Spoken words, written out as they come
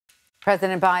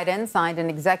President Biden signed an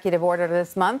executive order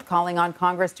this month calling on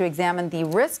Congress to examine the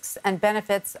risks and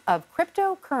benefits of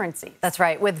cryptocurrencies. That's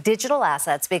right. With digital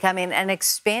assets becoming an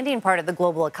expanding part of the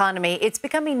global economy, it's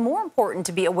becoming more important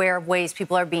to be aware of ways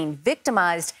people are being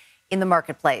victimized in the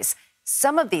marketplace.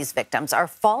 Some of these victims are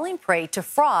falling prey to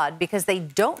fraud because they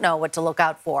don't know what to look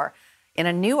out for. In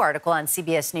a new article on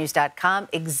CBSNews.com,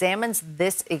 examines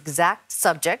this exact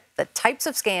subject, the types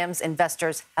of scams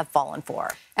investors have fallen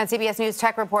for. And CBS News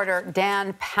tech reporter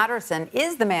Dan Patterson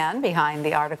is the man behind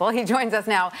the article. He joins us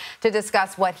now to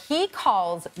discuss what he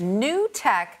calls new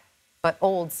tech, but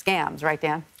old scams. Right,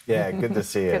 Dan? Yeah, good to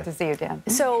see you. Good to see you, Dan.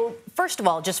 So, first of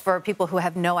all, just for people who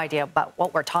have no idea about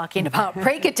what we're talking about,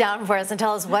 break it down for us and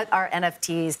tell us what are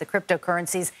NFTs, the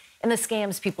cryptocurrencies, and the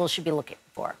scams people should be looking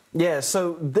for. Yeah,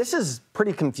 so this is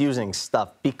pretty confusing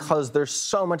stuff because there's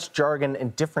so much jargon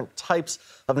and different types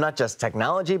of not just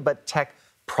technology, but tech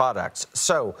products.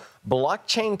 So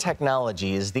blockchain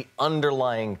technology is the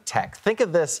underlying tech. Think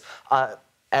of this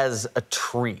as a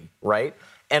tree, right?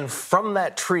 And from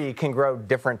that tree can grow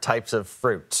different types of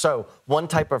fruit. So one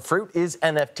type of fruit is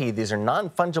NFT. These are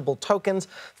non-fungible tokens.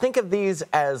 Think of these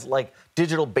as like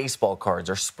digital baseball cards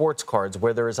or sports cards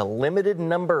where there is a limited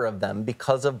number of them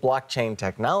because of blockchain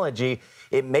technology.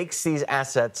 It makes these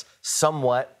assets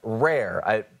somewhat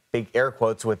rare. Big air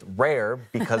quotes with rare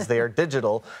because they are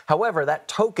digital. However, that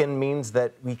token means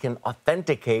that we can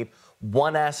authenticate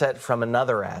one asset from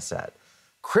another asset.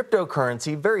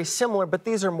 Cryptocurrency, very similar, but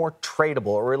these are more tradable,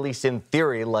 or at least in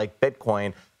theory, like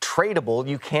Bitcoin, tradable.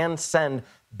 You can send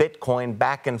Bitcoin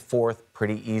back and forth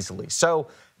pretty easily. So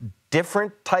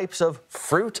different types of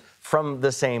fruit from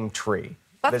the same tree,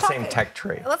 same tech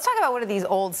tree. Let's talk about one of these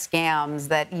old scams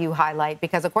that you highlight,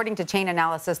 because according to Chain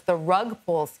Analysis, the rug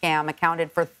pull scam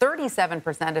accounted for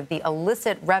 37% of the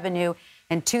illicit revenue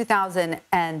in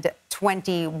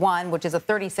 2021, which is a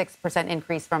 36%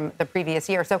 increase from the previous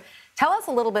year. So tell us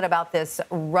a little bit about this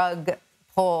rug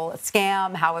pull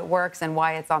scam, how it works, and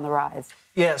why it's on the rise.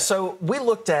 Yeah, so we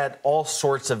looked at all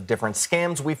sorts of different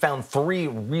scams. We found 3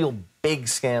 real big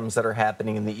scams that are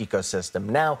happening in the ecosystem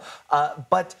now.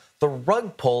 But the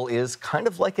rug pull is kind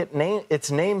of like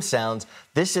its name sounds.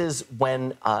 This is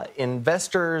when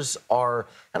investors are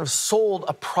kind of sold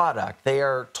a product. They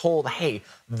are told, hey,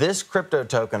 this crypto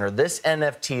token or this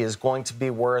NFT is going to be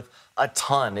worth a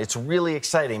ton. It's really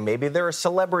exciting. Maybe there are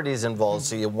celebrities involved,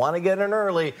 so you want to get in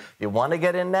early, you want to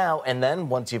get in now, and then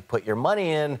once you put your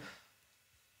money in,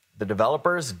 the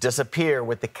developers disappear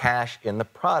with the cash in the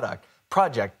project.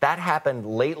 That happened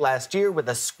late last year with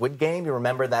a Squid Game. You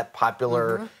remember that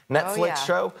popular Netflix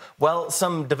show? Well,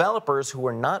 some developers who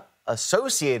were not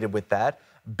associated with that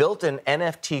built an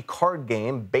NFT card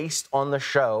game based on the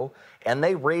show, and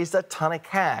they raised a ton of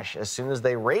cash. As soon as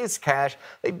they raised cash,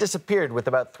 they disappeared with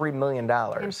about $3 million.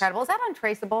 Incredible. Is that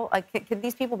untraceable? Like, could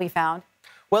these people be found?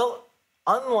 Well,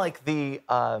 unlike the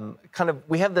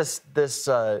we have this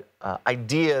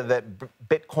idea that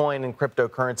Bitcoin and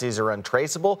cryptocurrencies are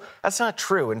untraceable. That's not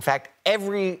true. In fact,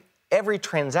 every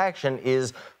transaction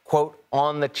is, quote,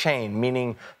 on the chain,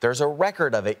 meaning there's a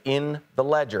record of it in the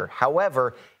ledger.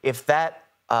 However, if that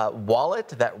wallet,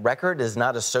 that record is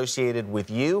not associated with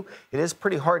you, it is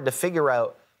pretty hard to figure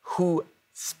out who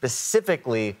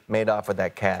specifically made off with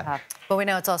that cash. But we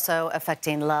know it's also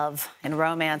affecting love and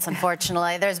romance,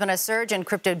 unfortunately. There's been a surge in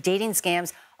crypto dating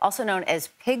scams, also known as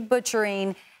pig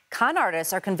butchering. Con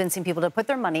artists are convincing people to put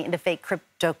their money into fake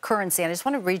cryptocurrency. And I just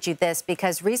want to read you this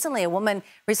because recently a woman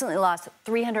lost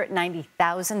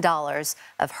 $390,000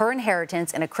 of her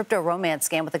inheritance in a crypto romance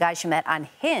scam with a guy she met on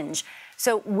Hinge.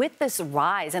 So with this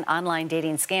rise in online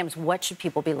dating scams, what should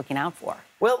people be looking out for?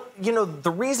 Well, you know,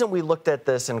 the reason we looked at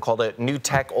this and called it new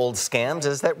tech, old scams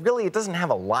is that really it doesn't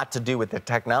have a lot to do with the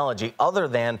technology other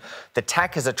than the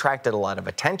tech has attracted a lot of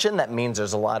attention. That means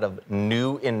there's a lot of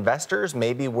new investors.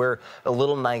 Maybe we're a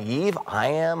little naive. I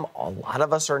am. A lot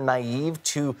of us are naive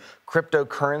to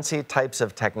cryptocurrency types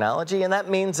of technology. And that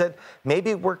means that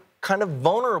maybe we're kind of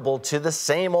vulnerable to the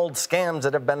same old scams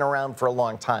that have been around for a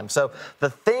long time. So the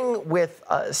thing with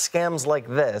scams like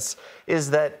this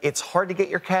is that it's hard to get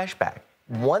your cash back.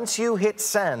 Once you hit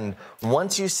send,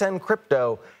 once you send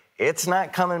crypto, it's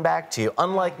not coming back to you.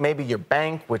 Unlike maybe your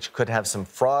bank, which could have some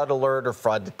fraud alert or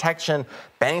fraud detection,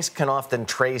 banks can often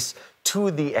trace to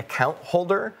the account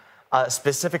holder,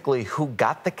 specifically who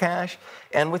got the cash.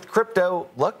 And with crypto,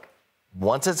 look,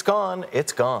 once it's gone,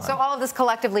 it's gone. So all of this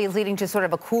collectively is leading to sort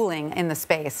of a cooling in the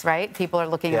space, right? People are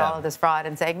looking at all of this fraud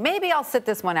and saying, maybe I'll sit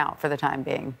this one out for the time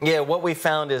being. Yeah, what we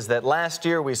found is that last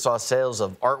year we saw sales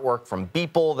of artwork from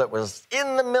Beeple that was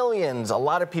in the millions. A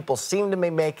lot of people seem to be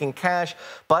making cash,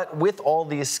 but with all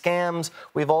these scams,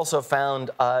 we've also found,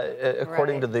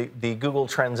 according to the Google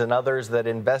Trends and others, that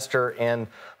investor and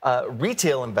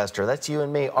retail investor, that's you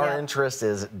and me, our interest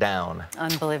is down.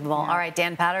 Unbelievable. All right,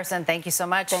 Dan Patterson, thank you so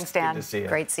much. Thanks, Dan. Good to see you.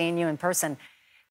 Great seeing you in person.